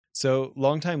So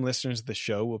longtime listeners of the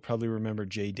show will probably remember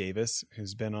Jay Davis,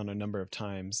 who's been on a number of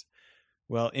times.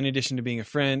 Well, in addition to being a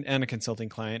friend and a consulting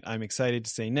client, I'm excited to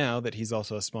say now that he's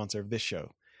also a sponsor of this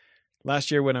show.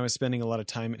 Last year, when I was spending a lot of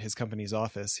time at his company's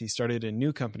office, he started a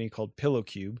new company called Pillow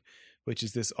Cube, which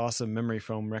is this awesome memory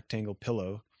foam rectangle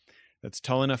pillow that's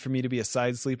tall enough for me to be a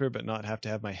side sleeper but not have to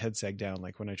have my head sag down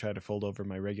like when I try to fold over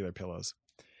my regular pillows.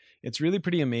 It's really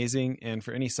pretty amazing, and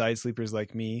for any side sleepers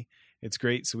like me, it's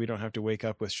great so we don't have to wake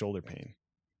up with shoulder pain.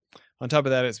 On top of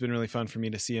that, it's been really fun for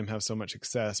me to see him have so much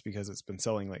success because it's been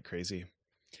selling like crazy.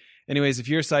 Anyways, if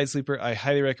you're a side sleeper, I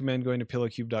highly recommend going to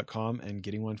pillowcube.com and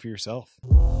getting one for yourself.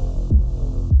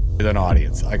 With an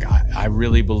audience. Like I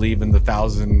really believe in the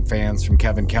 1,000 fans from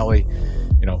Kevin Kelly.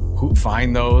 Who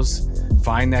find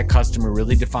that customer,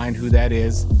 really define who that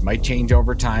is. Might change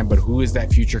over time, but who is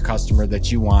that future customer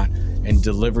that you want, and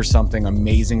deliver something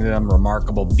amazing to them,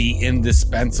 remarkable, be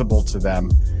indispensable to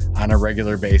them on a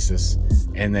regular basis.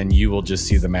 And then you will just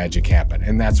see the magic happen.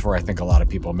 And that's where I think a lot of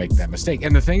people make that mistake.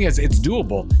 And the thing is, it's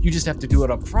doable. You just have to do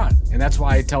it up front. And that's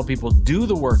why I tell people, do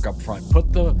the work up front.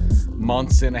 Put the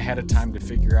months in ahead of time to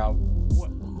figure out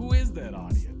who is that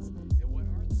audience.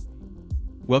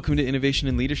 Welcome to Innovation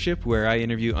and Leadership, where I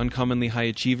interview uncommonly high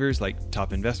achievers like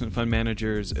top investment fund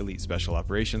managers, elite special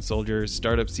operations soldiers,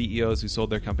 startup CEOs who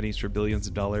sold their companies for billions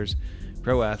of dollars,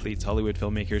 pro athletes, Hollywood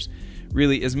filmmakers,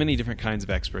 really as many different kinds of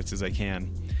experts as I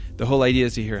can. The whole idea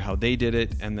is to hear how they did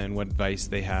it and then what advice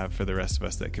they have for the rest of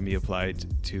us that can be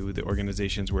applied to the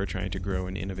organizations we're trying to grow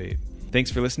and innovate. Thanks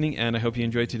for listening, and I hope you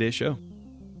enjoyed today's show.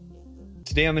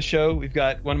 Today on the show, we've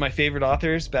got one of my favorite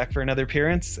authors back for another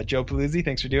appearance, Joe Pullizi.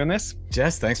 Thanks for doing this.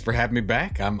 Jess, thanks for having me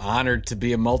back. I'm honored to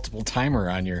be a multiple timer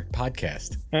on your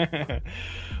podcast.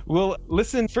 Well,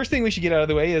 listen, first thing we should get out of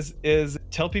the way is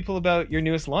tell people about your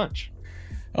newest launch.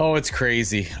 Oh, it's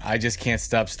crazy. I just can't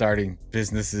stop starting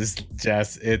businesses,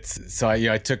 Jess.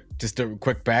 I took just a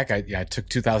quick back. I took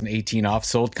 2018 off,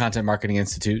 sold Content Marketing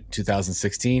Institute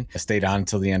 2016. I stayed on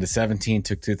until the end of 17,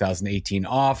 took 2018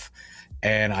 off.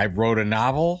 And I wrote a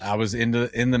novel. I was in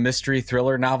the mystery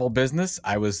thriller novel business.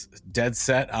 I was dead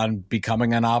set on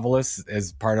becoming a novelist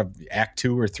as part of Act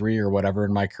 2 or 3 or whatever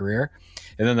in my career.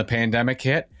 And then the pandemic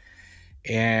hit,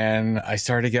 and I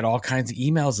started to get all kinds of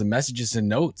emails and messages and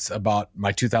notes about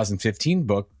my 2015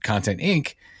 book, Content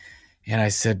Inc. And I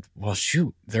said, well,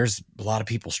 shoot, there's a lot of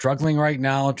people struggling right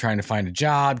now, trying to find a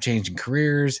job, changing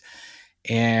careers.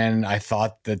 And I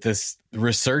thought that this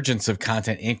resurgence of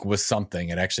Content Inc. was something.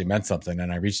 It actually meant something.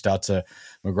 And I reached out to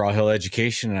McGraw-Hill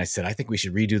Education and I said, I think we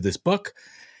should redo this book.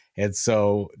 And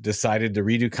so decided to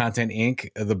redo Content Inc.,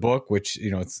 the book, which,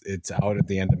 it's out at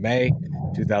the end of May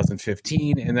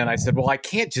 2015. And then I said, well, I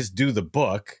can't just do the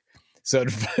book. So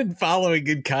following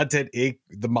in Content Inc.,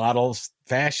 the model's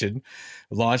fashion,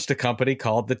 launched a company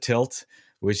called The Tilt,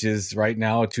 which is right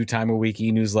now a 2-time-a-week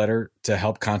e-newsletter to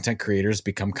help content creators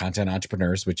become content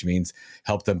entrepreneurs, which means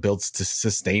help them build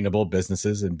sustainable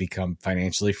businesses and become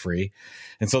financially free.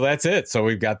 And so that's it. So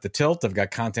we've got The Tilt. I've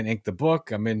got Content Inc., the book.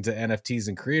 I'm into NFTs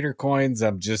and creator coins.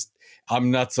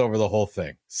 I'm nuts over the whole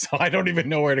thing. So I don't even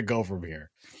know where to go from here.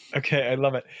 Okay, I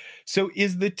love it. So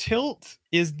is The Tilt,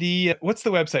 what's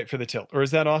the website for The Tilt? Or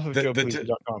is that off of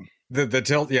joepullizi.com? The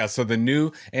Tilt, yeah. So the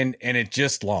new, and it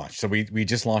just launched. So we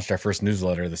just launched our first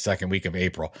newsletter the second week of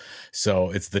April.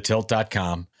 So it's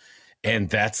thetilt.com. And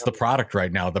that's the product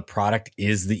right now. The product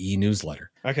is the e-newsletter.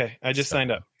 Okay, I just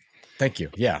signed up. Thank you.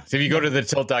 Yeah. So if you go to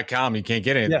thetilt.com, you can't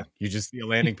get anything. Yeah. You just see a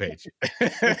landing page.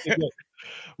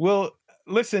 Well,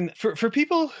 listen, for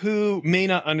people who may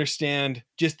not understand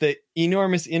just the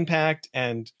enormous impact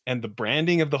and the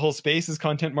branding of the whole space as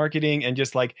content marketing and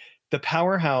just like the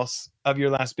powerhouse of your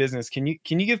last business, can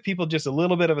you give people just a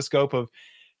little bit of a scope of,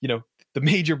 the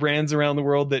major brands around the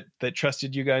world that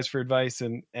trusted you guys for advice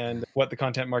and what the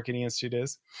Content Marketing Institute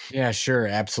is? Yeah, sure.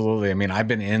 Absolutely. I mean, I've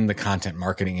been in the content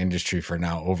marketing industry for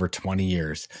now over 20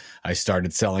 years. I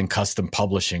started selling custom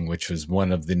publishing, which was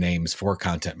one of the names for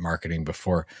content marketing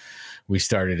before we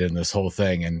started in this whole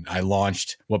thing. And I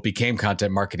launched what became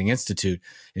Content Marketing Institute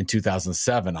in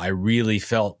 2007. I really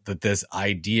felt that this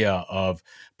idea of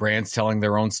brands telling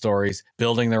their own stories,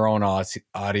 building their own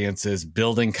audiences,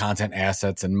 building content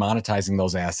assets and monetizing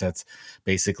those assets,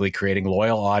 basically creating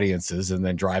loyal audiences and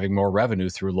then driving more revenue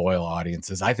through loyal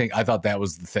audiences. I thought that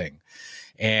was the thing.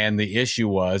 And the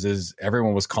issue is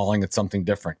everyone was calling it something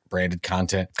different: branded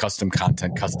content, custom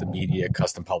media,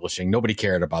 custom publishing. Nobody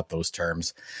cared about those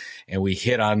terms. And we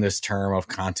hit on this term of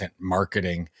content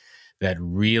marketing that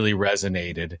really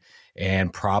resonated.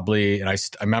 And probably, and I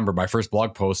remember my first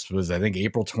blog post was, I think,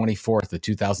 April 24th of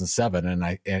 2007. And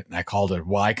I called it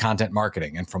Why Content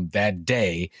Marketing. And from that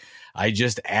day, I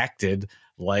just acted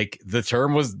like the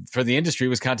term was for the industry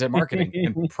was content marketing.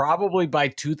 And probably by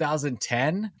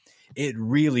 2010, it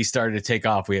really started to take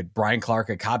off. We had Brian Clark,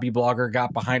 a copy blogger,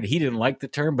 got behind it. He didn't like the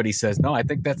term, but he says, no, I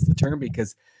think that's the term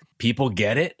because people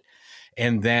get it.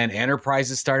 And then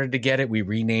enterprises started to get it. We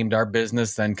renamed our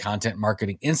business, then Content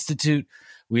Marketing Institute.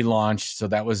 We launched, so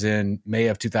that was in May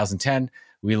of 2010.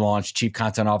 We launched Chief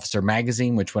Content Officer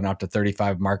Magazine, which went out to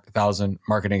 35,000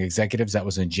 marketing executives. That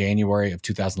was in January of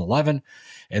 2011.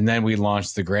 And then we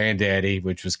launched the granddaddy,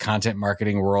 which was Content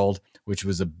Marketing World, which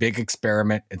was a big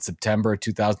experiment in September of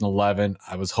 2011.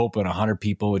 I was hoping 100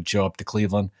 people would show up to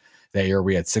Cleveland. That year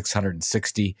we had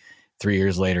 660. 3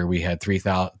 years later, we had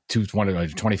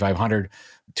 2,500.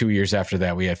 2 years after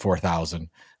that, we had 4,000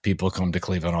 people come to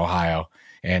Cleveland, Ohio.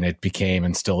 And it became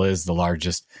and still is the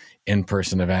largest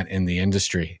in-person event in the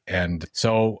industry. And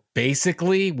so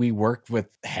basically, we worked with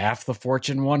half the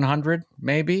Fortune 100,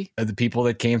 maybe, of the people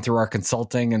that came through our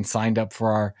consulting and signed up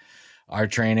for our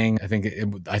training. I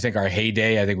think our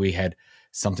heyday, I think we had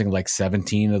something like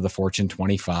 17 of the Fortune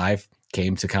 25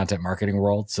 came to Content Marketing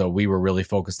World. So we were really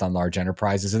focused on large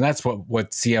enterprises. And that's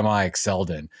what CMI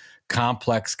excelled in.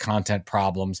 Complex content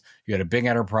problems. You had a big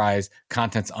enterprise,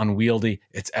 content's unwieldy,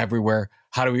 it's everywhere.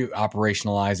 How do we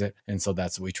operationalize it? And so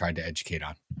that's what we tried to educate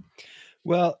on.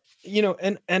 Well,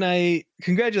 and I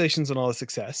congratulations on all the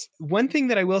success. One thing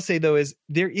that I will say though is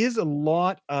there is a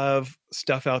lot of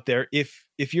stuff out there.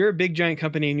 If you're a big giant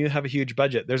company and you have a huge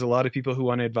budget, there's a lot of people who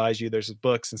want to advise you. There's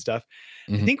books and stuff.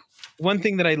 Mm-hmm. I think one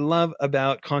thing that I love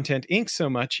about Content Inc. so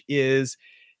much is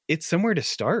it's somewhere to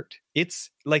start. It's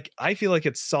like, I feel like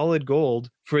it's solid gold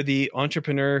for the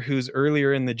entrepreneur who's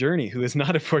earlier in the journey, who is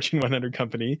not a Fortune 100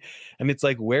 company. And it's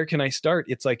like, where can I start?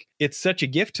 It's like, it's such a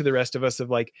gift to the rest of us of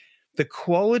like, the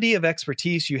quality of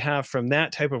expertise you have from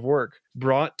that type of work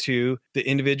brought to the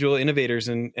individual innovators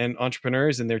and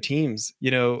entrepreneurs and their teams.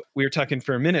 We were talking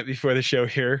for a minute before the show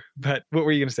here, but what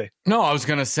were you going to say? No, I was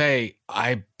going to say,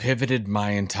 I pivoted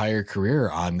my entire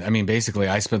career basically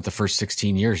I spent the first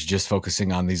 16 years just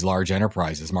focusing on these large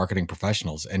enterprises, marketing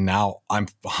professionals. And now I'm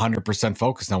 100%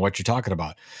 focused on what you're talking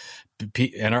about.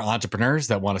 And our entrepreneurs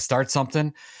that want to start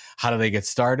something. How do they get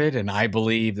started? And I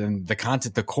believe in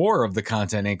the core of the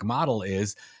Content Inc. model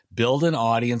is build an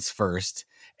audience first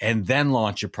and then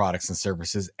launch your products and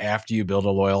services after you build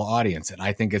a loyal audience. And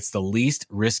I think it's the least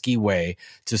risky way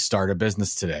to start a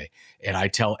business today. And I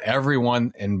tell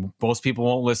everyone, and most people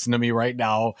won't listen to me right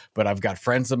now, but I've got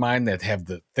friends of mine that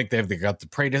think they've got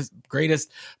the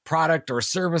greatest product or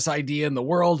service idea in the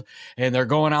world. And they're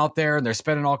going out there and they're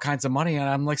spending all kinds of money. And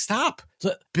I'm like, stop.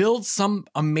 Build some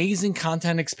amazing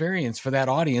content experience for that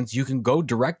audience. You can go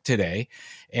direct today.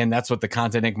 And that's what the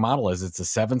Content Inc. model is. It's a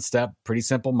 7-step, pretty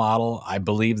simple model. I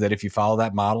believe that if you follow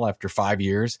that model after 5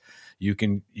 years, you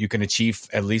can achieve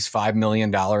at least $5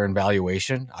 million in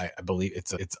valuation. I believe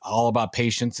it's all about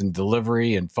patience and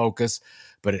delivery and focus,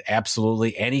 but it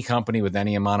absolutely any company with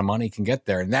any amount of money can get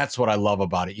there. And that's what I love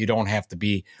about it. You don't have to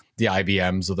be the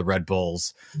IBMs or the Red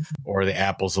Bulls or the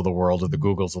Apples of the world or the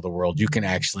Googles of the world. You can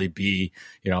actually be,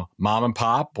 mom and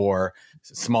pop or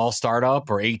small startup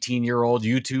or 18-year-old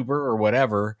YouTuber or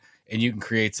whatever, and you can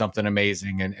create something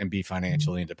amazing and be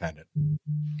financially independent.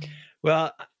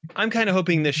 Well, I'm kind of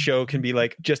hoping this show can be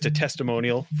like just a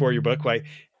testimonial for your book. Why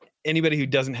anybody who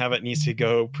doesn't have it needs to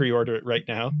go pre-order it right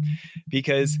now,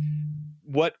 because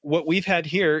what we've had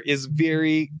here is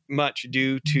very much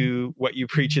due to what you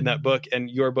preach in that book and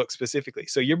your book specifically.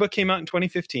 So your book came out in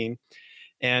 2015.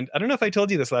 And I don't know if I told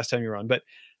you this last time you were on, but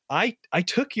I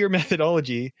took your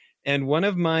methodology and one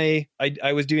of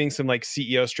I was doing some like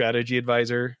CEO strategy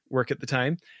advisor work at the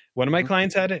time. One of my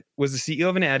clients was the CEO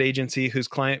of an ad agency whose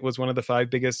client was one of the 5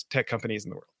 biggest tech companies in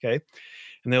the world. Okay.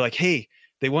 And they're like, hey,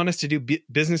 they want us to do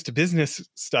business to business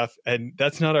stuff. And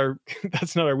that's not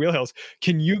our wheelhouse.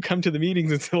 Can you come to the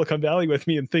meetings in Silicon Valley with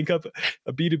me and think up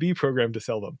a B2B program to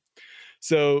sell them?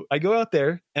 So I go out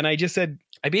there and I just said,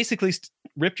 I basically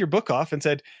ripped your book off and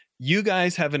said, you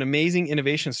guys have an amazing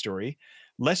innovation story.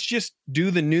 Let's just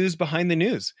do the news behind the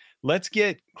news. Let's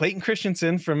get Clayton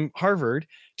Christensen from Harvard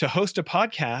to host a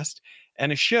podcast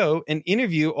and a show and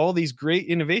interview all these great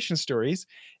innovation stories.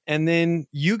 And then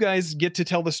you guys get to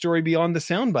tell the story beyond the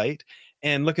soundbite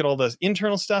and look at all the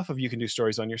internal stuff of you can do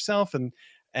stories on yourself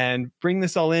and bring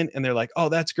this all in. And they're like, oh,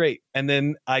 that's great. And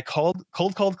then I cold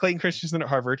called Clayton Christensen at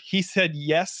Harvard. He said,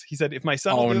 yes. He said, if my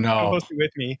son will host it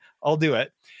with me, I'll do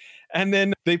it. And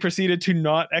then they proceeded to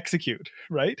not execute.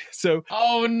 Right. So,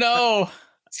 oh no.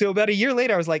 So about a year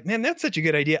later, I was like, man, that's such a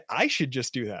good idea. I should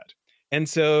just do that. And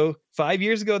so 5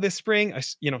 years ago this spring,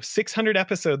 600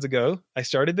 episodes ago, I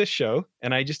started this show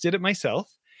and I just did it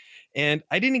myself. And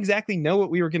I didn't exactly know what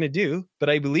we were going to do, but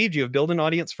I believed you have built an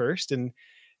audience first. And,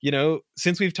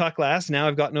 since we've talked last, now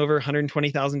I've gotten over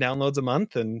 120,000 downloads a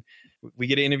month. And we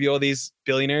get to interview all these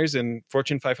billionaires and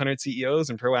Fortune 500 CEOs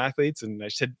and pro athletes. And I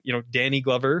said, Danny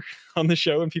Glover on the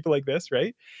show and people like this,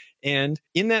 right? And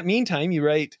in that meantime, you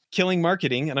write Killing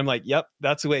Marketing. And I'm like, yep,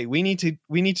 that's the way. We need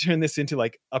to turn this into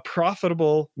like a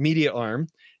profitable media arm.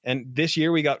 And this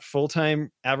year we got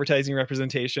full-time advertising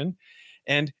representation.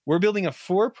 And we're building a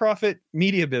for-profit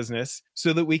media business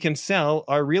so that we can sell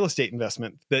our real estate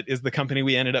investment that is the company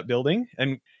we ended up building.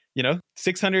 And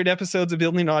 600 episodes of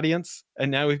building an audience, and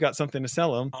now we've got something to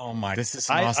sell them. Oh my, this is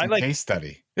an awesome case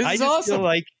study. This I is just awesome. feel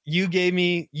like you gave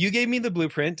me the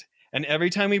blueprint, and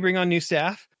every time we bring on new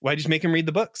staff, I just make them read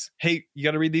the books. Hey, you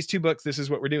got to read these 2 books. This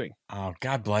is what we're doing. Oh,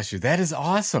 God bless you. That is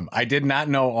awesome. I did not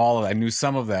know all of it. I knew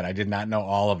some of that. I did not know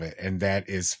all of it. And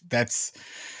that's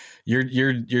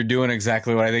you're doing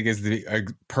exactly what I think is a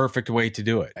perfect way to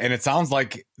do it. And it sounds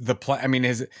like the plan. I mean,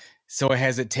 has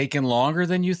it taken longer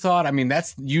than you thought? I mean,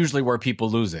 that's usually where people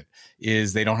lose it,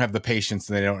 is they don't have the patience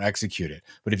and they don't execute it.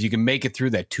 But if you can make it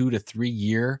through that 2 to 3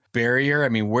 year barrier, I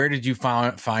mean, where did you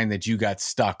find that you got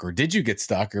stuck, or did you get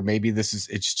stuck, or maybe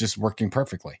it's just working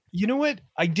perfectly? You know what?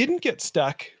 I didn't get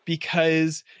stuck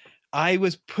because I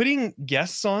was putting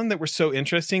guests on that were so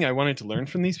interesting. I wanted to learn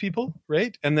from these people,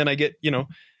 right? And then I get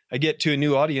to a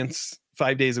new audience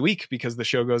 5 days a week because the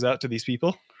show goes out to these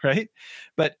people, right?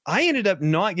 But I ended up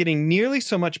not getting nearly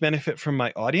so much benefit from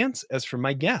my audience as from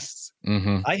my guests.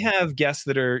 Mm-hmm. I have guests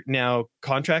that are now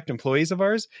contract employees of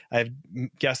ours. I have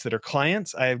guests that are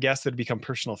clients. I have guests that have become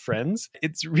personal friends.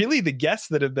 It's really the guests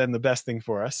that have been the best thing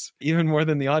for us, even more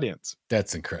than the audience.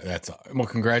 That's incredible. Well,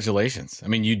 congratulations. I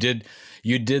mean, you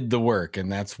did the work,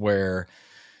 and that's where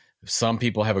some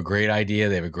people have a great idea.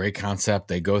 They have a great concept.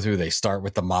 They go through, they start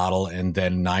with the model, and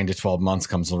then 9 to 12 months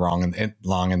comes along,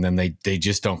 and then they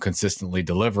just don't consistently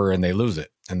deliver, and they lose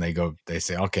it. And they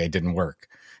say, okay, it didn't work.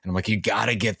 And I'm like, you got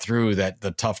to get through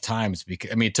the tough times. Because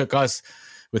it took us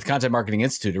with Content Marketing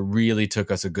Institute, it really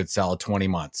took us a good solid 20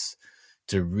 months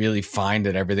to really find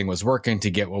that everything was working,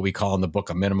 to get what we call in the book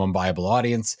a minimum viable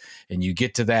audience. And you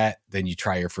get to that, then you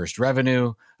try your first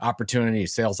revenue opportunity,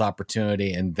 sales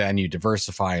opportunity, and then you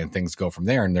diversify and things go from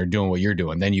there. And they're doing what you're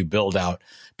doing. Then you build out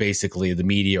basically the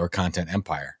media or content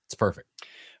empire. It's perfect.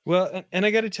 Well, and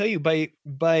I got to tell you,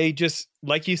 by just,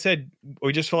 like you said,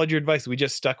 we just followed your advice. We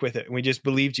just stuck with it. And we just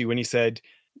believed you when you said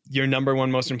your number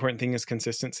one most important thing is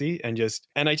consistency. And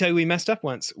I tell you, we messed up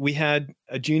once. We had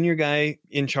a junior guy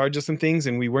in charge of some things,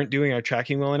 and we weren't doing our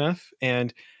tracking well enough.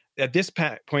 And at this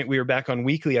point, we were back on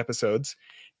weekly episodes,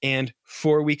 and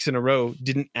 4 weeks in a row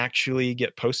didn't actually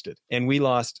get posted. And we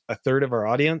lost a third of our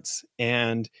audience,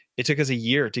 and it took us a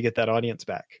year to get that audience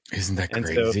back. Isn't that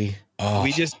crazy? So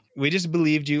we just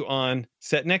believed you on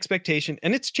set an expectation,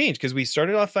 and it's changed because we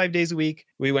started off 5 days a week.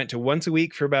 We went to once a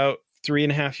week for about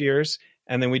 3.5 years.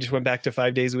 And then we just went back to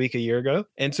 5 days a week a year ago.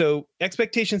 And so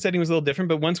expectation setting was a little different,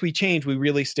 but once we change, we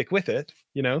really stick with it,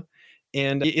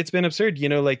 And it's been absurd,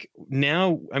 like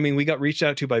now, we got reached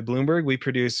out to by Bloomberg. We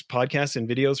produce podcasts and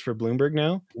videos for Bloomberg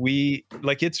now.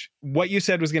 It's what you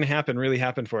said was going to happen really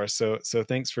happened for us. So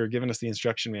thanks for giving us the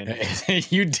instruction manual.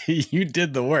 You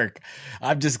did the work.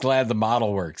 I'm just glad the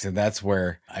model works. And that's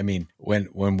where,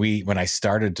 when I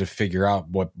started to figure out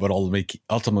what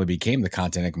ultimately became the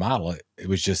Content Inc. model, it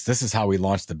was just, this is how we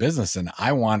launched the business. And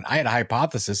I had a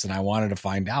hypothesis, and I wanted to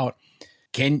find out,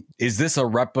 is this a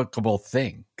replicable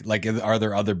thing? Like, are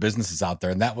there other businesses out there?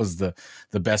 And that was the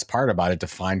best part about it, to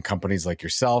find companies like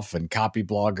yourself and Copy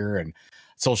Blogger and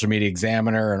Social Media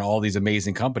Examiner and all these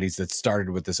amazing companies that started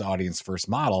with this audience first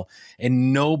model,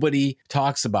 and nobody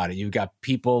talks about it. You've got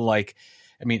people like,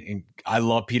 I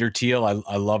love Peter Thiel.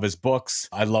 I love his books.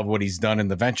 I love what he's done in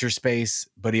the venture space,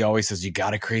 but he always says, you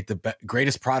got to create the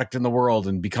greatest product in the world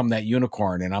and become that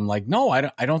unicorn. And I'm like, no,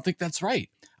 I don't think that's right.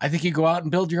 I think you go out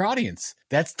and build your audience.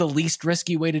 That's the least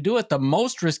risky way to do it. The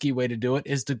most risky way to do it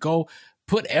is to go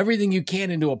put everything you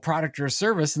can into a product or a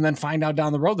service, and then find out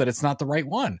down the road that it's not the right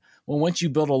one. Well, once you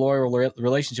build a loyal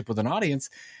relationship with an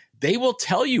audience, they will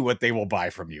tell you what they will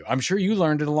buy from you. I'm sure you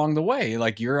learned it along the way.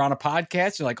 Like, you're on a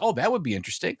podcast, you're like, oh, that would be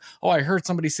interesting. Oh, I heard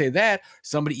somebody say that.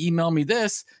 Somebody emailed me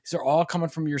this. These are all coming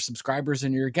from your subscribers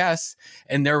and your guests,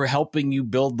 and they're helping you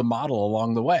build the model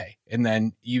along the way. And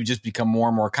then you just become more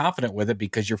and more confident with it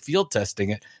because you're field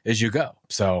testing it as you go.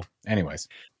 So anyways.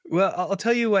 Well, I'll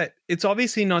tell you what, it's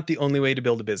obviously not the only way to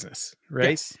build a business, right?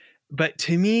 Yes. But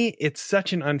to me, it's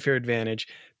such an unfair advantage.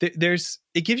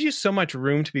 It gives you so much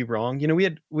room to be wrong.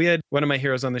 We had one of my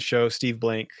heroes on the show, Steve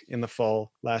Blank, in the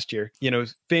fall last year.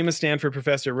 Famous Stanford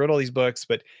professor, wrote all these books,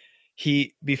 but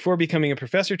before becoming a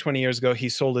professor 20 years ago, he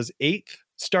sold his 8th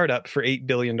startup for $8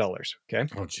 billion. Okay.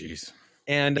 Oh, geez.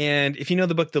 And if you know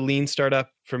the book, The Lean Startup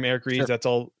from Eric Ries,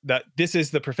 Sure. this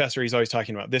is the professor he's always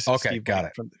talking about. This is Okay, Steve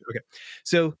got Blank it. okay.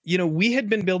 So, we had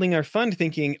been building our fund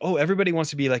thinking, oh, everybody wants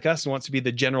to be like us and wants to be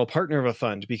the general partner of a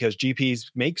fund because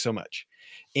GPs make so much.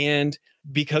 And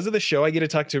because of the show, I get to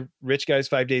talk to rich guys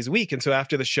 5 days a week. And so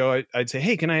after the show, I'd say,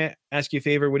 hey, can I ask you a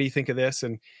favor? What do you think of this?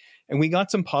 And we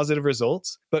got some positive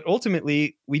results, but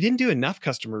ultimately we didn't do enough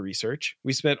customer research.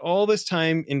 We spent all this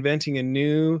time inventing a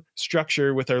new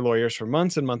structure with our lawyers for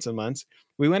months and months and months.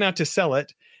 We went out to sell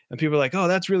it and people were like, oh,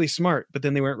 that's really smart. But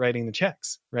then they weren't writing the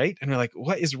checks, right? And we're like,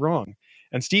 what is wrong?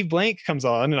 And Steve Blank comes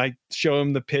on and I show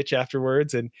him the pitch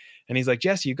afterwards. And he's like,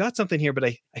 Jesse, you got something here, but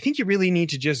I think you really need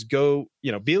to just go,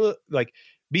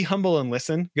 be humble and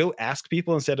listen, go ask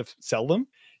people instead of sell them.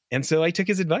 And so I took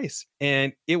his advice.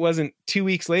 And it wasn't 2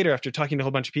 weeks later after talking to a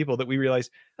whole bunch of people that we realized,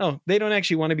 oh, they don't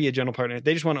actually want to be a general partner.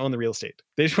 They just want to own the real estate.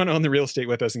 They just want to own the real estate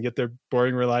with us and get their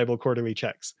boring, reliable quarterly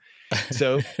checks.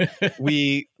 So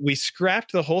we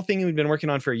scrapped the whole thing we'd been working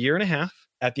on for a year and a half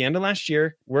at the end of last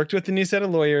year, worked with the new set of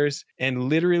lawyers, and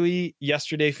literally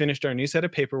yesterday finished our new set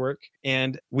of paperwork.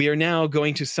 And we are now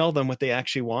going to sell them what they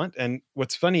actually want. And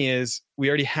what's funny is we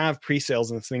already have pre-sales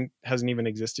and this thing hasn't even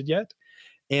existed yet.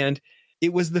 And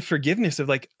it was the forgiveness of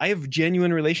like, I have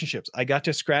genuine relationships. I got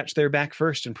to scratch their back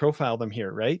first and profile them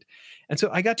here, right? And so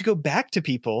I got to go back to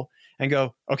people and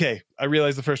go, okay, I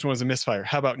realized the first one was a misfire.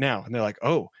 How about now? And they're like,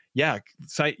 oh, yeah,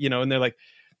 and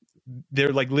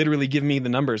they're like literally giving me the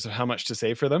numbers of how much to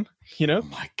save for them, Oh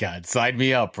my God, sign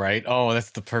me up, right? Oh,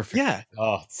 that's the perfect. Yeah.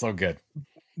 Oh, so good.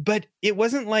 But it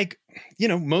wasn't like,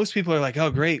 most people are like,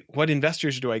 oh, great. What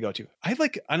investors do I go to? I have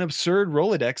like an absurd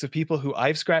Rolodex of people who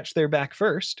I've scratched their back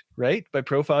first, right? By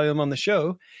profiling them on the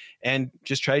show and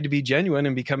just tried to be genuine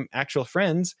and become actual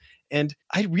friends. And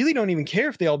I really don't even care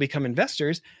if they all become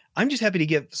investors. I'm just happy to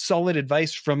give solid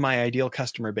advice from my ideal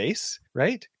customer base,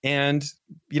 right? And,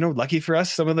 lucky for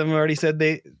us, some of them have already said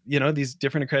these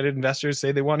different accredited investors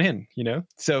say they want in,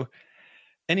 So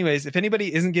anyways, if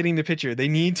anybody isn't getting the picture, they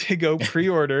need to go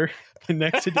pre-order the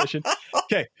next edition.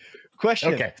 Okay.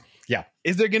 Question. Okay. Yeah.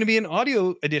 Is there going to be an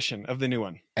audio edition of the new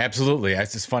one? Absolutely.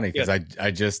 It's just funny because I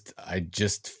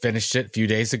just finished it a few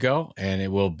days ago and it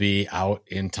will be out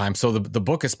in time. So the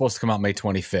book is supposed to come out May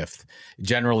 25th.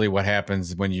 Generally what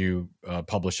happens when you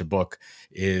publish a book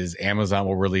is Amazon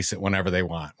will release it whenever they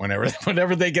want,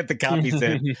 whenever they get the copies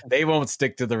in, they won't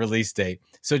stick to the release date.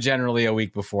 So generally a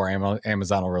week before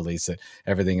Amazon will release it,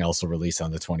 everything else will release on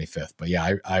the 25th. But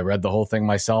yeah, I read the whole thing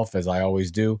myself as I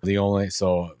always do.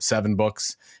 7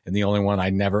 books, and the only one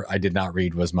I did not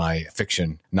read was my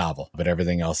fiction novel, but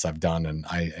everything else I've done and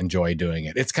I enjoy doing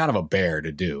it. It's kind of a bear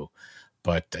to do,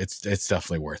 but it's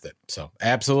definitely worth it. So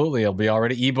absolutely. It'll be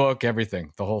already ebook,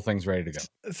 everything. The whole thing's ready to go.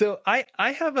 So I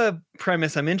have a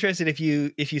premise. I'm interested if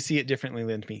you see it differently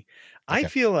than me. Okay. I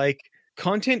feel like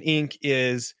Content Inc.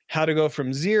 is how to go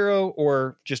from zero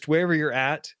or just wherever you're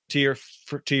at to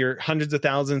your hundreds of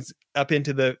thousands up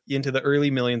into the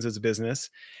early millions as a business.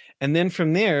 And then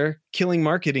from there, Killing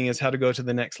Marketing is how to go to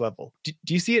the next level. Do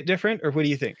you see it different, or what do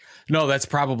you think? No, that's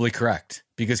probably correct,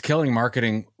 because Killing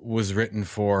Marketing was written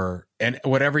for, and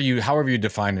however you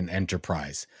define an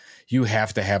enterprise, you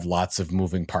have to have lots of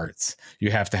moving parts. You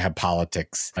have to have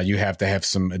politics. You have to have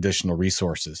some additional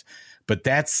resources. But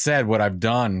that said, what I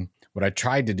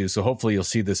tried to do, so hopefully you'll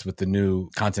see this with the new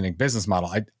Content Inc. business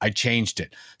model, I changed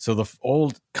it. So the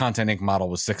old Content Inc. model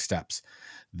was 6 steps.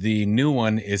 The new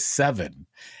one is 7,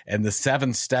 and the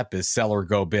 7th step is sell or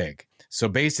go big. So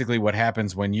basically what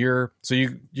happens when you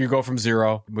go from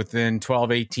zero within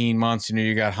 12, 18 months,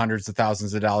 you got hundreds of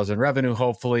thousands of dollars in revenue,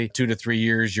 hopefully 2 to 3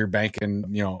 years, you're banking,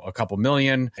 a couple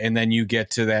million. And then you get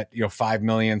to that, 5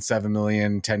 million, 7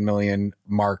 million, 10 million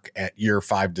mark at year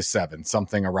 5 to 7,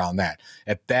 something around that.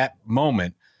 At that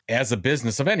moment, as a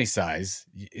business of any size,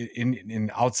 in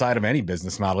outside of any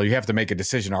business model, you have to make a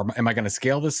decision. Am I going to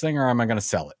scale this thing or am I going to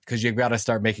sell it? Because you've got to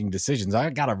start making decisions.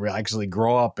 I got to actually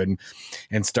grow up and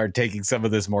start taking some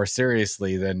of this more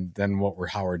seriously than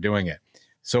how we're doing it.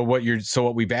 So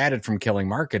what we've added from Killing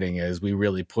Marketing is we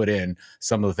really put in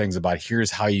some of the things about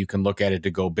here's how you can look at it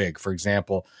to go big. For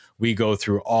example, we go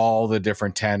through all the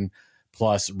different 10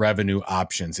 plus revenue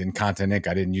options in Content Inc.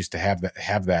 I didn't used to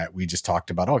have that. We just talked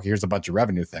about, here's a bunch of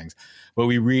revenue things. But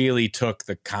we really took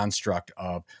the construct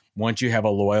of Once you have a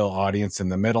loyal audience in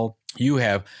the middle, you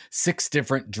have 6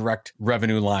 different direct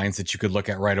revenue lines that you could look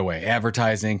at right away: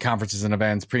 advertising, conferences and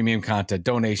events, premium content,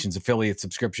 donations, affiliate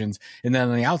subscriptions. And then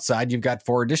on the outside, you've got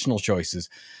 4 additional choices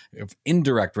of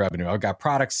indirect revenue. I've got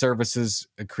products, services,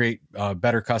 create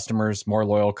better customers, more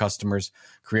loyal customers,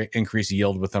 create increase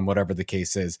yield with them, whatever the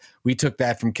case is. We took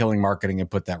that from Killing Marketing and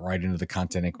put that right into the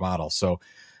Content Inc. model. So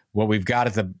what we've got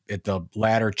at the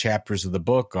latter chapters of the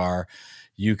book are,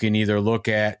 you can either look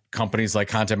at companies like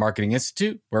Content Marketing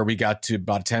Institute, where we got to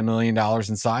about $10 million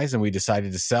in size and we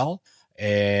decided to sell,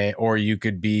 or you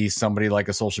could be somebody like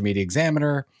a Social Media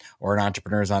Examiner or an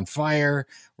Entrepreneurs on Fire,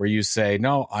 where you say,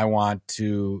 no, I want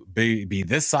to be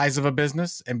this size of a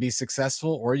business and be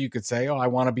successful. Or you could say, oh, I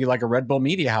want to be like a Red Bull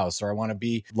Media House, or I want to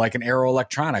be like an Arrow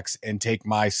Electronics and take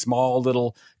my small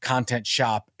little content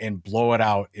shop and blow it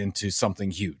out into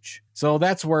something huge. So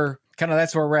that's where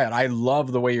we're at. I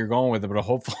love the way you're going with it, but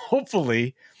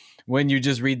hopefully when you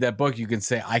just read that book, you can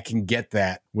say, I can get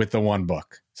that with the one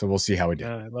book. So we'll see how we do.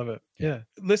 I love it. Yeah.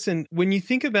 Listen, when you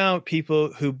think about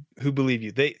people who believe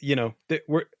you,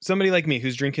 we're somebody like me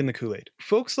who's drinking the Kool-Aid.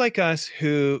 Folks like us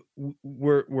who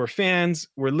we're fans,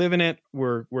 we're living it,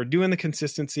 we're doing the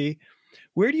consistency.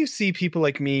 Where do you see people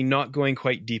like me not going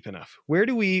quite deep enough? Where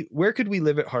could we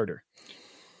live it harder?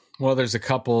 Well, there's a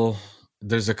couple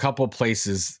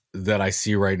places that I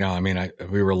see right now. I mean,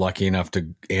 we were lucky enough to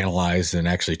analyze and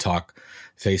actually talk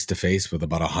face to face with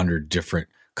about 100 different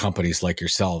companies like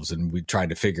yourselves. And we tried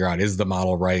to figure out, is the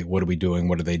model right? What are we doing?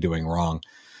 What are they doing wrong?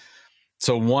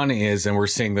 So one is, and we're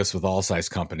seeing this with all size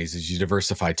companies, is you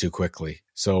diversify too quickly.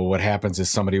 So what happens is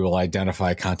somebody will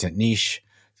identify a content niche,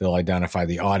 they'll identify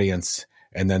the audience,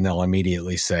 and then they'll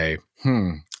immediately say,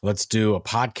 let's do a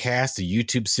podcast, a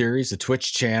YouTube series, a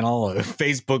Twitch channel, a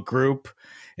Facebook group,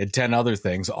 and 10 other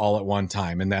things all at one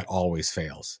time. And that always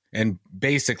fails. And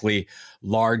basically,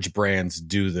 large brands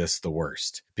do this the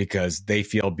worst because they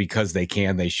feel because they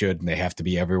can, they should, and they have to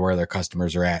be everywhere their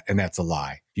customers are at. And that's a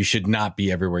lie. You should not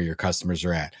be everywhere your customers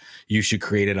are at. You should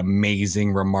create an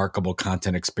amazing, remarkable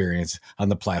content experience on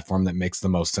the platform that makes the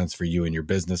most sense for you and your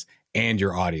business and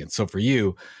your audience. So for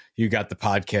you, you got the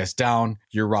podcast down,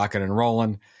 you're rocking and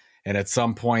rolling. And at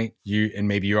some point,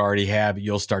 maybe you already have,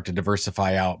 you'll start to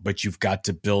diversify out, but you've got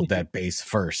to build that base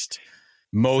first.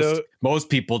 Most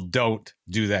people don't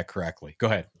do that correctly. Go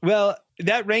ahead. Well,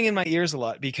 that rang in my ears a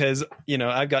lot because,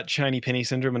 I've got shiny penny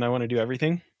syndrome and I want to do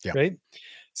everything. Yeah. Right.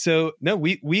 So no,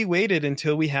 we waited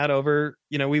until we had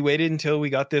we waited until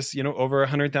we got this, over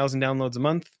 100,000 downloads a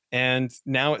month. And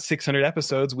now at 600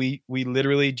 episodes, we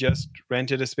literally just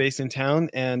rented a space in town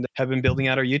and have been building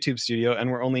out our YouTube studio. And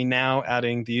we're only now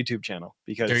adding the YouTube channel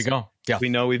because there you go. Yeah. We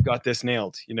know we've got this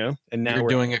nailed, and now we're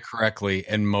doing it correctly.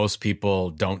 And most people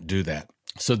don't do that.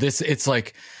 So it's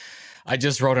like, I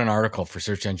just wrote an article for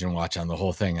Search Engine Watch on the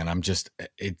whole thing. And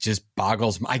it just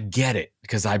boggles. I get it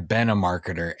because I've been a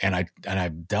marketer and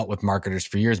I've dealt with marketers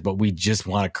for years, but we just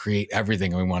want to create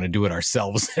everything and we want to do it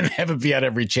ourselves and have it be at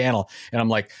every channel. And I'm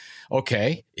like,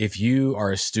 okay, if you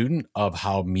are a student of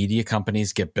how media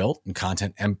companies get built and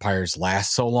content empires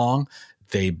last so long,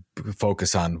 they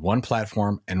focus on one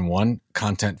platform and one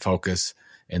content focus,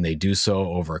 and they do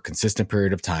so over a consistent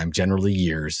period of time, generally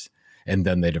years. And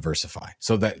then they diversify.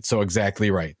 So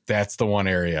exactly right. That's the one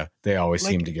area they always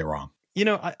seem to get wrong.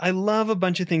 I love a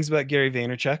bunch of things about Gary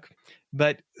Vaynerchuk,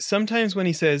 but sometimes when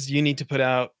he says you need to put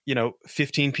out,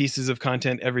 15 pieces of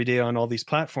content every day on all these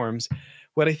platforms,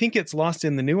 what I think gets lost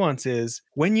in the nuance is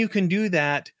when you can do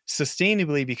that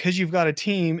sustainably because you've got a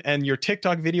team and your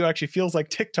TikTok video actually feels like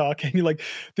TikTok and you're like,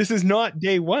 this is not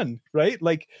day one, right?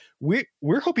 Like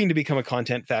we're hoping to become a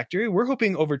content factory. We're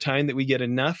hoping over time that we get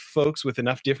enough folks with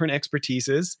enough different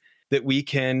expertises that we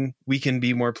can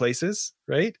be more places,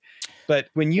 right? But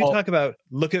when you talk about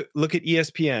look at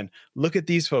ESPN, look at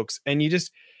these folks, and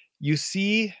you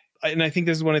see, and I think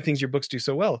this is one of the things your books do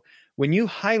so well. When you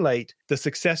highlight the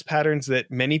success patterns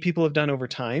that many people have done over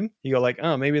time, you go like,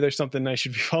 oh, maybe there's something I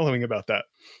should be following about that.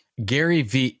 Gary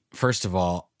V, first of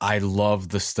all, I love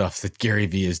the stuff that Gary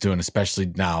V is doing,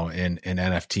 especially now in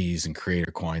NFTs and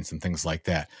creator coins and things like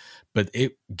that. But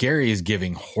Gary is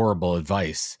giving horrible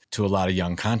advice to a lot of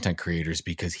young content creators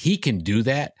because he can do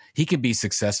that. He can be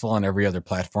successful on every other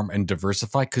platform and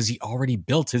diversify because he already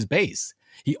built his base.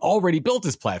 He already built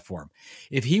his platform.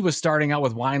 If he was starting out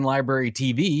with Wine Library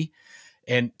TV,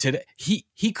 and today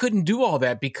he couldn't do all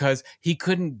that because he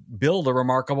couldn't build a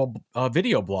remarkable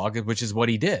video blog, which is what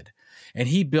he did. And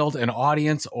he built an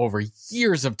audience over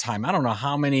years of time. I don't know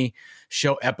how many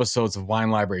show episodes of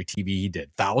Wine Library TV he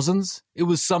did. Thousands? It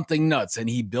was something nuts. And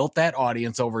he built that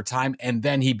audience over time. And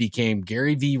then he became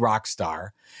Gary V Rockstar.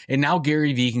 And now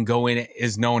Gary V can go in,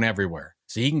 is known everywhere.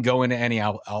 So he can go into any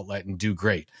outlet and do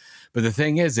great. But the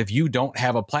thing is, if you don't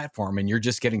have a platform and you're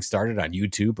just getting started on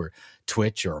YouTube or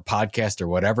Twitch or a podcast or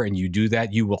whatever, and you do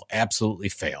that, you will absolutely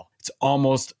fail. It's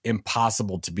almost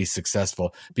impossible to be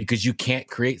successful because you can't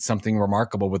create something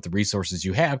remarkable with the resources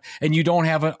you have, and you don't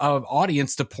have an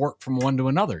audience to port from one to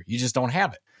another. You just don't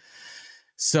have it.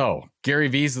 So Gary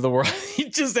V's of the world, you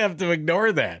just have to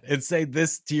ignore that and say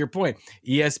this, to your point: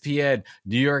 ESPN,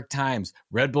 New York Times,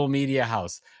 Red Bull Media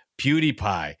House,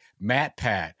 PewDiePie, Matt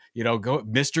Pat, go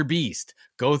Mr. Beast,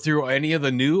 go through any of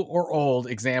the new or old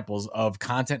examples of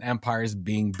content empires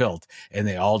being built, and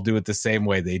they all do it the same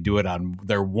way. They do it on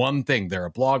their one thing. They're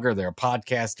a blogger, they're a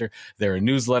podcaster, they're a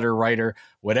newsletter writer,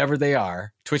 whatever they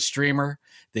are, Twitch streamer.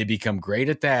 They become great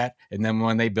at that. And then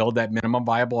when they build that minimum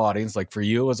viable audience, like for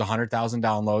you, it was 100,000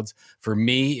 downloads. For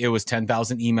me, it was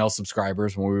 10,000 email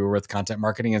subscribers when we were with Content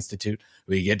Marketing Institute.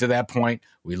 We get to that point,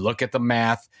 we look at the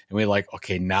math, and we're like,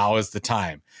 okay, now is the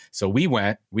time. So we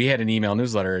had an email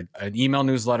newsletter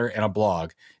and a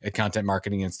blog at Content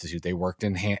Marketing Institute. They worked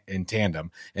in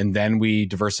tandem. And then we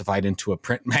diversified into a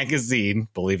print magazine,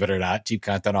 believe it or not, Chief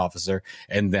Content Officer,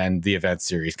 and then the event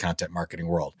series, Content Marketing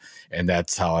World. And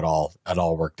that's how it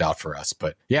all worked out for us.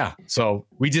 But yeah, so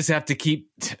we just have to keep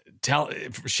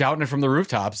shouting it from the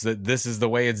rooftops that this is the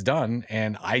way it's done.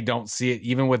 And I don't see it,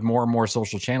 even with more and more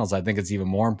social channels. I think it's even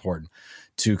more important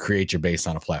to create your base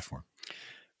on a platform.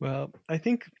 Well, I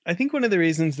think one of the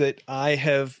reasons that I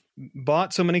have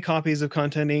bought so many copies of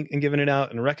Content Inc. and given it out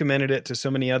and recommended it to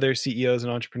so many other CEOs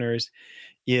and entrepreneurs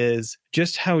is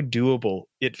just how doable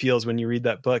it feels when you read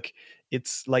that book.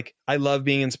 It's like, I love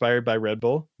being inspired by Red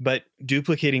Bull, but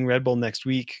duplicating Red Bull next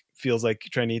week feels like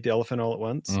trying to eat the elephant all at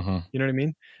once. Mm-hmm. You know what I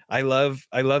mean? I love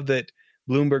that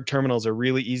Bloomberg terminals are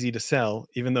really easy to sell,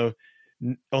 even though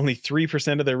only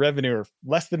 3% of their revenue, or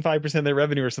less than 5% of their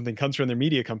revenue or something, comes from their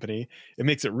media company. It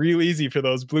makes it real easy for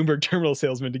those Bloomberg terminal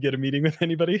salesmen to get a meeting with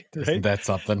anybody. Right? Isn't that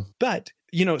something? But,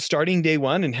 starting day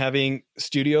one and having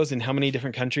studios in how many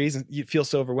different countries, it feels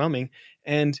so overwhelming.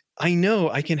 And I know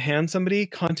I can hand somebody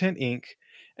Content Inc.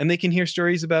 and they can hear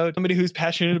stories about somebody who's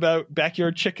passionate about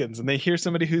backyard chickens, and they hear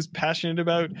somebody who's passionate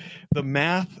about the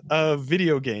math of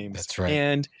video games. That's right.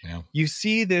 And you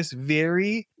see this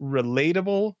very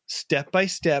relatable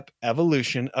step-by-step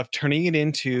evolution of turning it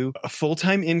into a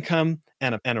full-time income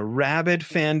and a rabid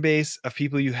fan base of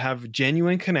people you have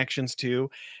genuine connections to.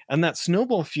 And that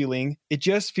snowball feeling, it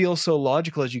just feels so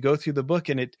logical as you go through the book.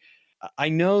 And I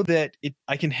know that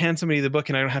I can hand somebody the book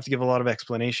and I don't have to give a lot of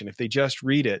explanation. If they just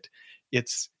read it,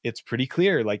 it's pretty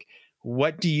clear. Like,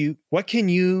 what can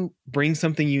you bring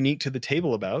something unique to the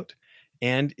table about?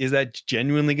 And is that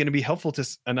genuinely going to be helpful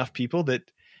to enough people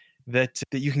that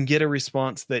you can get a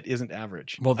response that isn't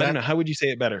average? Well, I don't know. How would you say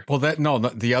it better? Well,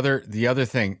 the other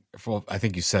thing, well, I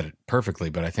think you said it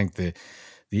perfectly, but I think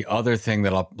the other thing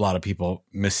that a lot of people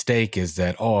mistake is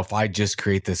that, if I just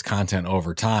create this content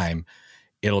over time,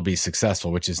 it'll be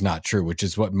successful, which is not true, which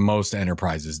is what most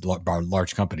enterprises,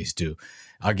 large companies do.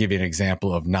 I'll give you an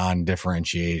example of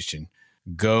non-differentiation.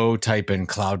 Go type in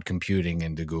cloud computing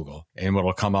into Google, and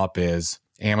what'll come up is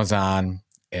Amazon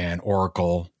and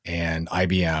Oracle and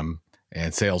IBM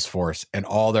and Salesforce and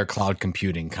all their cloud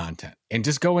computing content. And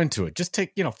just go into it. Just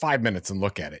take, 5 minutes and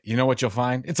look at it. You know what you'll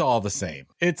find? It's all the same.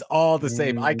 It's all the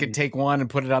same. I could take one and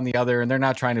put it on the other, and they're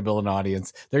not trying to build an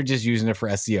audience. They're just using it for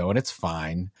SEO, and it's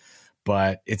fine,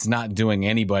 but it's not doing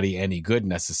anybody any good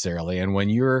necessarily. And when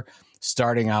you're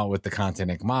starting out with the Content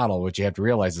Inc. model, what you have to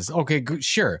realize is, okay,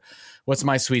 sure. What's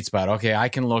my sweet spot? Okay, I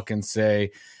can look and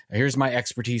say, here's my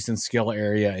expertise and skill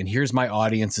area, and here's my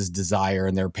audience's desire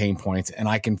and their pain points, and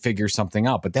I can figure something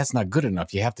out. But that's not good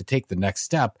enough. You have to take the next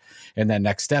step, and that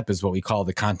next step is what we call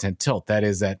the content tilt. That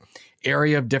is that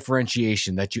area of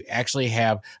differentiation that you actually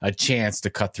have a chance to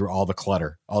cut through all the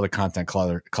clutter, all the content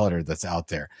clutter that's out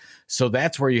there. So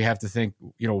that's where you have to think,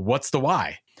 what's the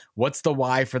why? What's the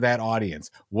why for that audience?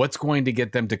 What's going to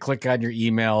get them to click on your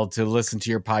email, to listen to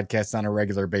your podcast on a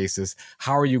regular basis?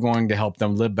 How are you going to help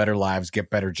them live better lives,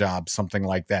 get better jobs, something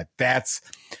like that? That's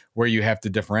where you have to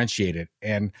differentiate it.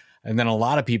 And then a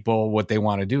lot of people, what they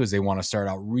want to do is they want to start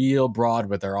out real broad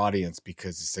with their audience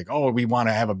because it's like, we want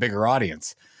to have a bigger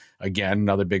audience. Again,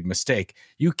 another big mistake.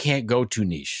 You can't go too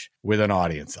niche with an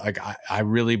audience. Like I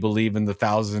really believe in the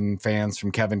 1,000 fans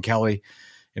from Kevin Kelly,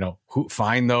 who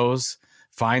find those.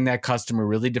 Find that customer,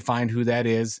 really define who that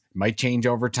is. It might change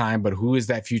over time, but who is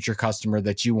that future customer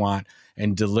that you want,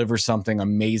 and deliver something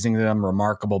amazing to them,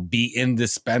 remarkable, be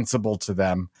indispensable to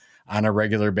them on a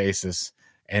regular basis.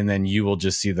 And then you will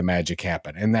just see the magic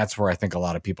happen. And that's where I think a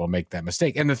lot of people make that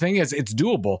mistake. And the thing is, it's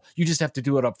doable. You just have to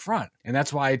do it up front. And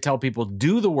that's why I tell people,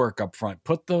 do the work up front.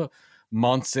 Put the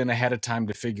months in ahead of time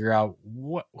to figure out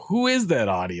who is that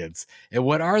audience and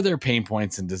what are their pain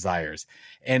points and desires,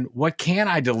 and what can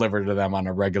I deliver to them on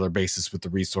a regular basis with the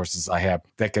resources I have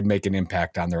that could make an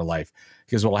impact on their life.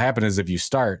 Because what will happen is if you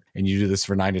start and you do this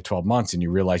for 9 to 12 months and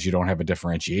you realize you don't have a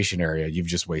differentiation area, you've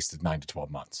just wasted 9 to 12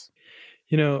 months.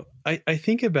 You know, I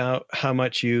think about how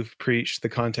much you've preached the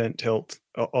content tilt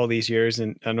all these years,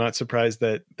 and I'm not surprised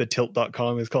that the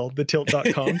tilt.com is called the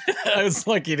tilt.com. I was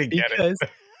lucky to get it.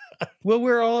 Well,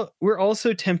 we're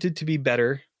also tempted to be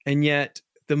better, and yet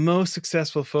the most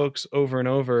successful folks over and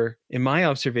over, in my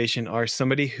observation, are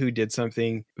somebody who did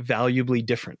something valuably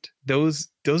different. Those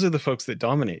are the folks that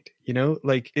dominate. You know,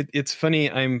 like it's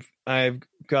funny. I've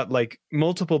got like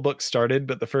multiple books started,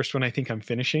 but the first one I think I'm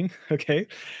finishing. Okay,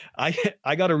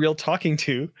 I got a real talking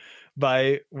to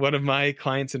by one of my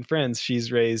clients and friends.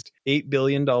 She's raised $8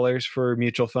 billion for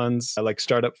mutual funds, like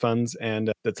startup funds,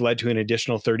 and that's led to an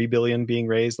additional 30 billion being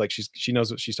raised. Like she knows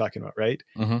what she's talking about, right?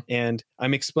 Mm-hmm. And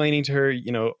I'm explaining to her,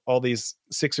 you know, all these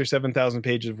 6,000 or 7,000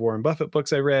 pages of Warren Buffett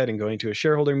books I read, and going to his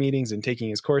shareholder meetings and taking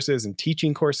his courses and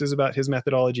teaching courses about his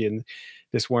methodology and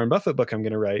this Warren Buffett book I'm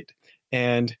going to write.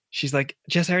 And she's like,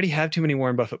 Jess, I already have too many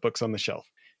Warren Buffett books on the shelf.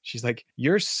 She's like,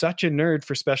 you're such a nerd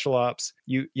for special ops.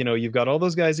 You know, you've got all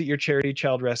those guys at your charity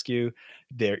child rescue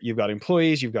there. You've got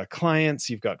employees, you've got clients,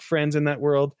 you've got friends in that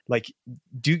world. Like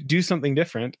do something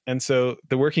different. And so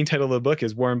the working title of the book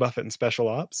is Warren Buffett and Special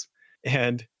Ops.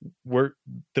 And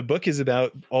the book is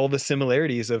about all the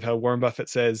similarities of how Warren Buffett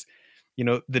says, you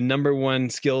know, the number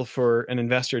one skill for an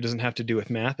investor doesn't have to do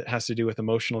with math. It has to do with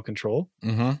emotional control.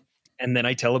 Mm-hmm. And then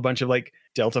I tell a bunch of like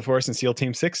Delta Force and SEAL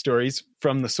Team 6 stories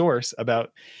from the source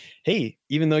about, hey,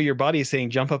 even though your body is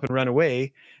saying jump up and run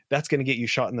away, that's going to get you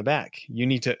shot in the back. You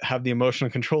need to have the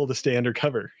emotional control to stay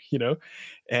undercover, you know?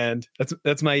 And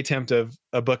that's my attempt of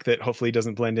a book that hopefully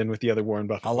doesn't blend in with the other Warren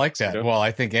Buffett. I like that. You know? Well,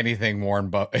 I think anything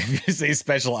Warren Buffett, if you say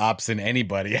special ops in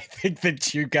anybody, I think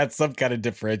that you got some kind of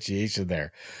differentiation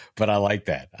there. But I like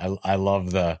that. I love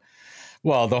the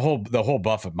whole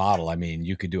Buffett model. I mean,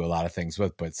 you could do a lot of things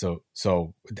with, but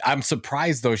so I'm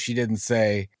surprised though she didn't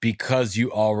say, because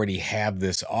you already have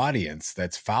this audience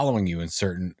that's following you in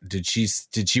certain. Did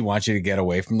she want you to get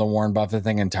away from the Warren Buffett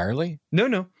thing entirely?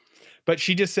 No. But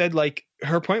she just said, like,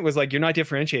 her point was like, you're not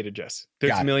differentiated, Jess.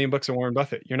 There's a million books on Warren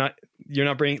Buffett. You're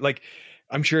not bringing, like,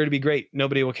 I'm sure it'd be great.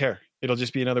 Nobody will care. It'll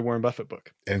just be another Warren Buffett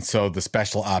book. And so the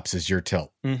special ops is your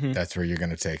tilt. Mm-hmm. That's where you're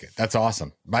going to take it. That's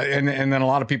awesome. And then a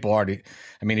lot of people already,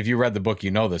 I mean, if you read the book,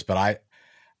 you know this, but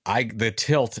the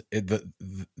tilt,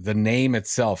 the name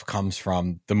itself comes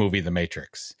from the movie The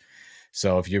Matrix.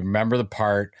 So if you remember the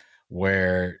part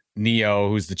where Neo,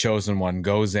 who's the chosen one,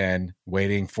 goes in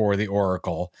waiting for the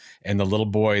Oracle, and the little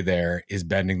boy there is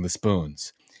bending the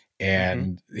spoons,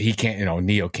 and he can't,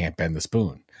 Neo can't bend the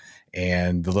spoon.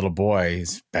 And the little boy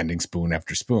is bending spoon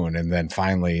after spoon. And then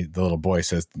finally, the little boy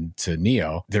says to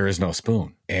Neo, there is no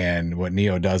spoon. And what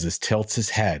Neo does is tilts his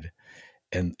head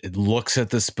and it looks at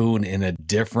the spoon in a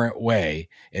different way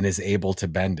and is able to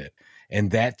bend it.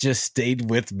 And that just stayed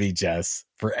with me, Jess,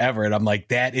 forever. And I'm like,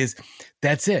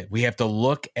 that's it. We have to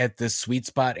look at this sweet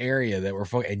spot area that we're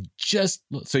focusing.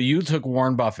 So you took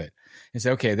Warren Buffett and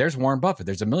say, okay, there's Warren Buffett.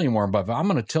 There's a million Warren Buffett. I'm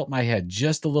going to tilt my head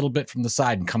just a little bit from the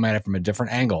side and come at it from a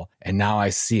different angle. And now I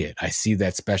see it. I see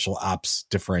that special ops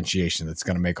differentiation that's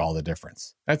going to make all the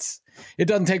difference. It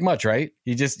doesn't take much, right?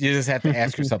 You just have to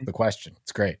ask yourself the question.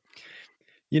 It's great.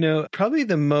 Probably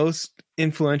the most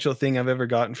influential thing I've ever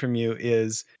gotten from you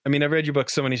is, I mean, I've read your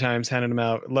books so many times, handed them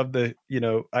out. Love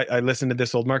I listen to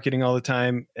This Old Marketing all the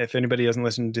time. If anybody doesn't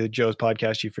listen to Joe's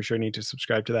podcast, you for sure need to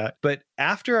subscribe to that. But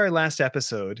after our last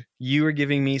episode, you were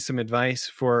giving me some advice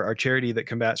for our charity that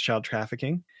combats child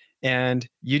trafficking. And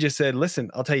you just said,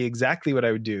 listen, I'll tell you exactly what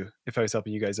I would do if I was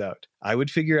helping you guys out. I would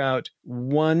figure out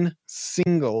one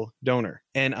single donor,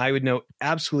 and I would know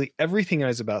absolutely everything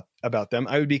about them.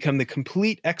 I would become the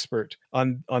complete expert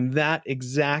on that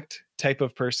exact type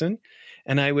of person.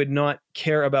 And I would not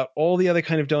care about all the other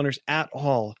kind of donors at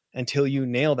all until you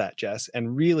nail that, Jess,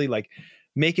 and really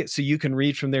make it so you can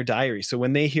read from their diary. So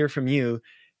when they hear from you,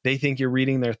 they think you're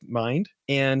reading their mind.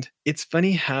 And it's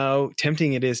funny how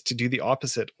tempting it is to do the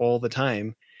opposite all the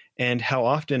time. And how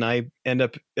often I end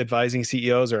up advising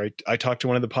CEOs, or I talk to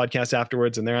one of the podcasts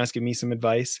afterwards and they're asking me some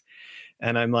advice.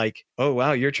 And I'm like, oh,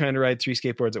 wow, you're trying to ride 3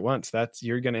 skateboards at once.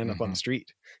 You're going to end up on the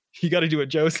street. You got to do what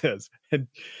Joe says and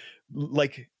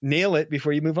like nail it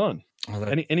before you move on.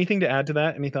 Well, anything to add to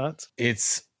that? Any thoughts?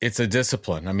 It's a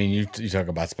discipline. I mean, you talk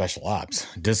about special ops.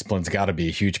 Discipline's got to be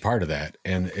a huge part of that.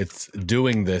 And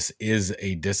doing this is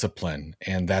a discipline.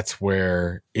 And that's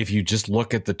where, if you just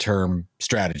look at the term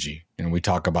strategy, and we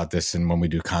talk about this when we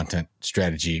do content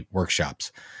strategy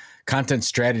workshops, content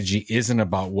strategy isn't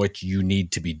about what you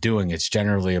need to be doing. It's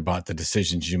generally about the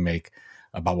decisions you make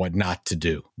about what not to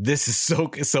do. This is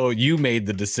so you made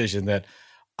the decision that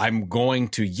I'm going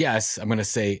to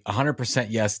say 100%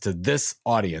 yes to this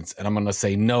audience, and I'm going to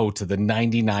say no to the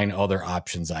 99 other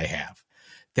options I have.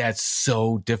 That's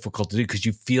so difficult to do because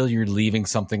you feel you're leaving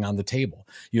something on the table.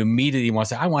 You immediately want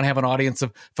to say, I want to have an audience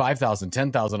of 5,000,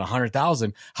 10,000,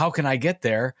 100,000. How can I get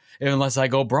there unless I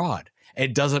go broad?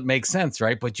 It doesn't make sense,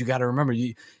 right? But you got to remember,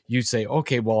 you say,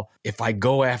 okay, well, if I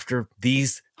go after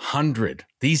these 100,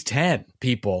 these 10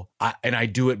 people, and I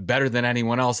do it better than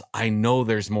anyone else, I know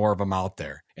there's more of them out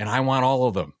there. And I want all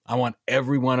of them. I want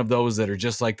every one of those that are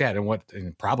just like that.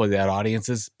 And probably that audience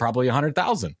is probably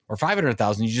 100,000 or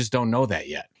 500,000. You just don't know that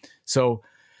yet. So,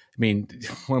 I mean,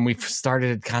 when we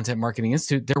started at Content Marketing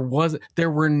Institute,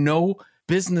 there were no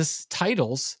business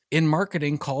titles in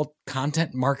marketing called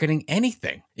content marketing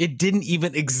anything. It didn't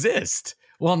even exist.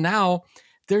 Well, now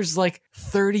there's like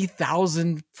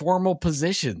 30,000 formal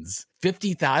positions,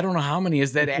 50,000, I don't know how many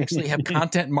is that actually have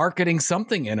content marketing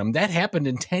something in them. That happened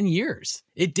in 10 years.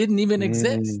 It didn't even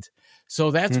exist.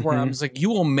 So that's where I'm just like,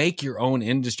 you will make your own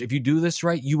industry. If you do this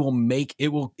right, you will it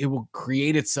will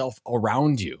create itself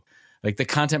around you. Like the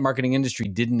content marketing industry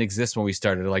didn't exist when we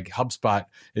started. Like HubSpot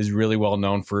is really well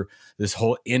known for this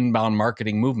whole inbound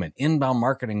marketing movement. Inbound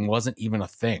marketing wasn't even a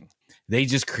thing. They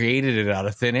just created it out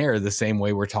of thin air, the same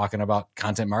way we're talking about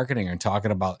content marketing and talking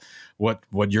about what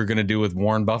you're going to do with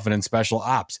Warren Buffett and special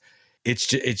ops. It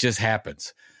just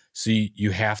happens. So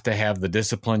you have to have the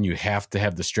discipline. You have to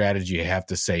have the strategy. You have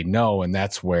to say no. And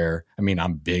that's where, I mean,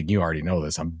 I'm big. You already know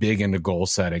this. I'm big into goal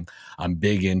setting. I'm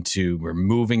big into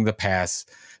removing the past,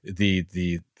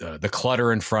 the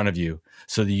clutter in front of you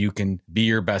so that you can be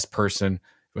your best person,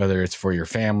 whether it's for your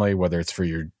family, whether it's for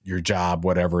your job,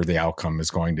 whatever the outcome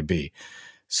is going to be.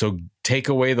 So take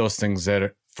away those things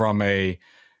that from a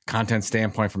content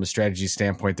standpoint, from a strategy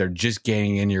standpoint, they're just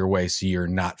getting in your way so you're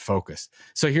not focused.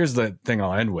 So here's the thing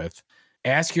I'll end with.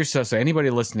 Ask yourself, so anybody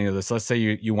listening to this, let's say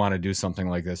you want to do something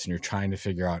like this and you're trying to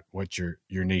figure out what your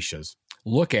niche is.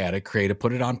 Look at it,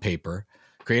 put it on paper,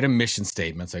 create a mission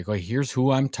statement. It's like, oh, here's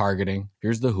who I'm targeting.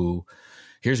 Here's the who.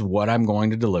 Here's what I'm going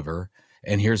to deliver.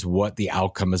 And here's what the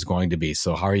outcome is going to be.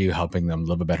 So how are you helping them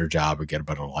live a better job or get a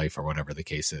better life or whatever the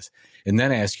case is? And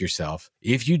then ask yourself,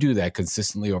 if you do that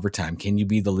consistently over time, can you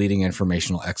be the leading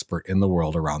informational expert in the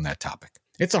world around that topic?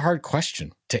 It's a hard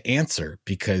question to answer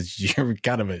because you're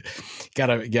gotta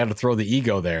throw the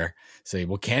ego there. Say,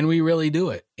 well, can we really do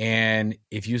it? And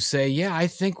if you say, yeah, I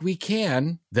think we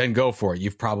can, then go for it.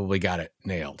 You've probably got it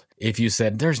nailed. If you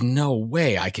said, there's no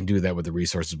way I can do that with the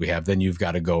resources we have, then you've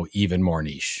got to go even more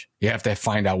niche. You have to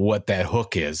find out what that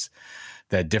hook is,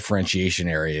 that differentiation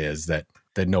area is that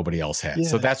nobody else has. Yeah.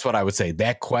 So that's what I would say.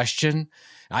 That question,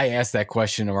 I ask that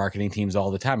question to marketing teams all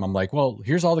the time. I'm like, well,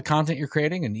 here's all the content you're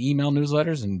creating and email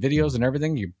newsletters and videos and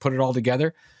everything. You put it all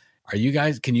together. Can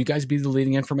you guys be the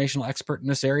leading informational expert in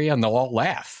this area? And they'll all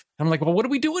laugh. I'm like, well, what are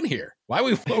we doing here? Are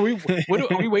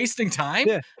we wasting time?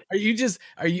 Yeah.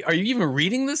 Are you even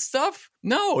reading this stuff?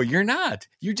 No, you're not.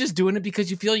 You're just doing it because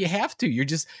you feel you have to. You're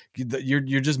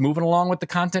just moving along with the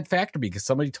content factor because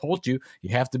somebody told you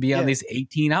have to be on these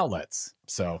 18 outlets.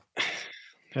 So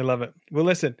I love it. Well,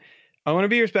 listen, I want to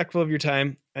be respectful of your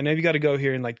time. I know you got to go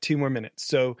here in like 2 more minutes.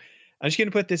 So I'm just going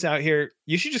to put this out here.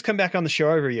 You should just come back on the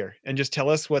show every year and just tell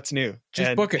us what's new.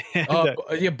 Book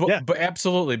it. But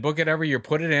absolutely. Book it every year.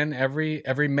 Put it in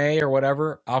every May or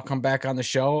whatever. I'll come back on the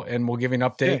show and we'll give you an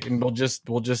update and we'll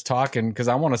just talk. And because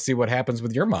I want to see what happens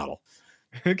with your model.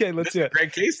 Okay, let's do it.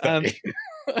 Great case study.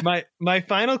 My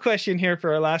final question here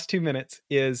for our last 2 minutes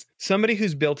is somebody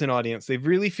who's built an audience. They've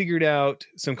really figured out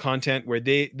some content where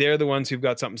they're the ones who've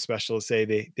got something special to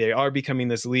say. They are becoming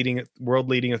this world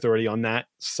leading authority on that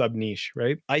sub niche,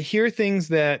 right? I hear things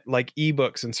that like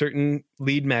ebooks and certain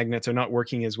lead magnets are not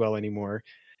working as well anymore.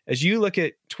 As you look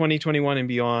at 2021 and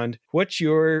beyond, what's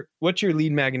your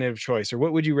lead magnet of choice, or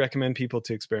what would you recommend people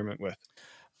to experiment with?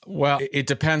 Well, it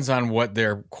depends on what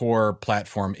their core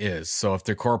platform is. So if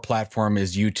their core platform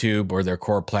is YouTube or their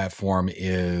core platform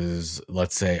is,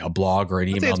 let's say, a blog or an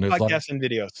email newsletter. Podcasts and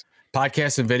videos.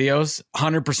 Podcasts and videos,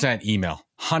 100% email,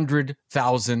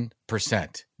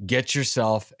 100,000%. Get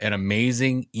yourself an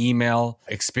amazing email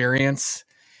experience,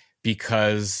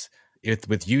 because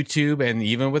with YouTube and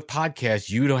even with podcasts,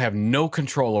 you don't have no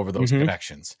control over those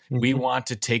connections. We want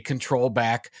to take control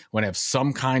back when I have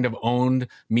some kind of owned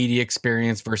media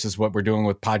experience versus what we're doing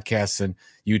with podcasts and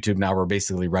YouTube. Now we're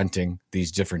basically renting these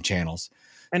different channels.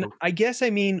 And I guess,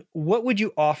 what would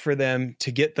you offer them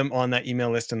to get them on that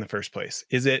email list in the first place?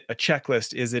 Is it a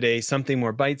checklist? Is it something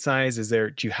more bite-sized?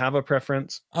 Do you have a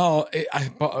preference?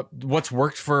 What's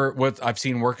worked for what I've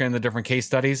seen working in the different case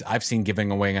studies, I've seen giving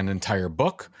away an entire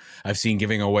book. I've seen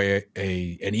giving away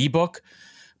an ebook,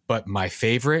 but my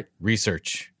favorite,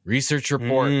 research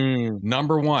report,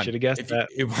 number one. Should have guessed that.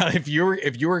 If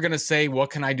you were going to say, what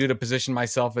can I do to position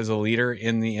myself as a leader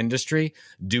in the industry?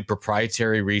 Do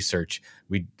proprietary research.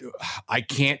 I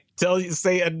can't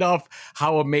say enough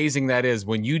how amazing that is.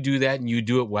 When you do that and you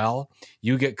do it well,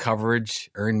 you get coverage,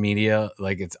 earn media,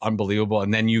 like it's unbelievable.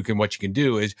 And then what you can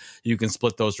do is you can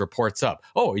split those reports up.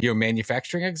 Oh, you're a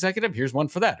manufacturing executive? Here's one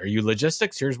for that. Are you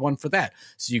logistics? Here's one for that.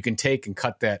 So you can take and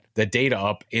cut the data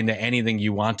up into anything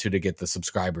you want to get the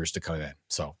subscribers to come in.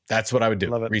 So that's what I would do.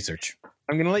 Love it. Research.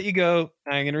 I'm going to let you go.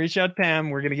 I'm going to reach out to Pam.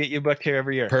 We're going to get you booked here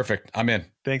every year. Perfect. I'm in.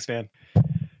 Thanks, man.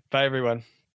 Bye, everyone.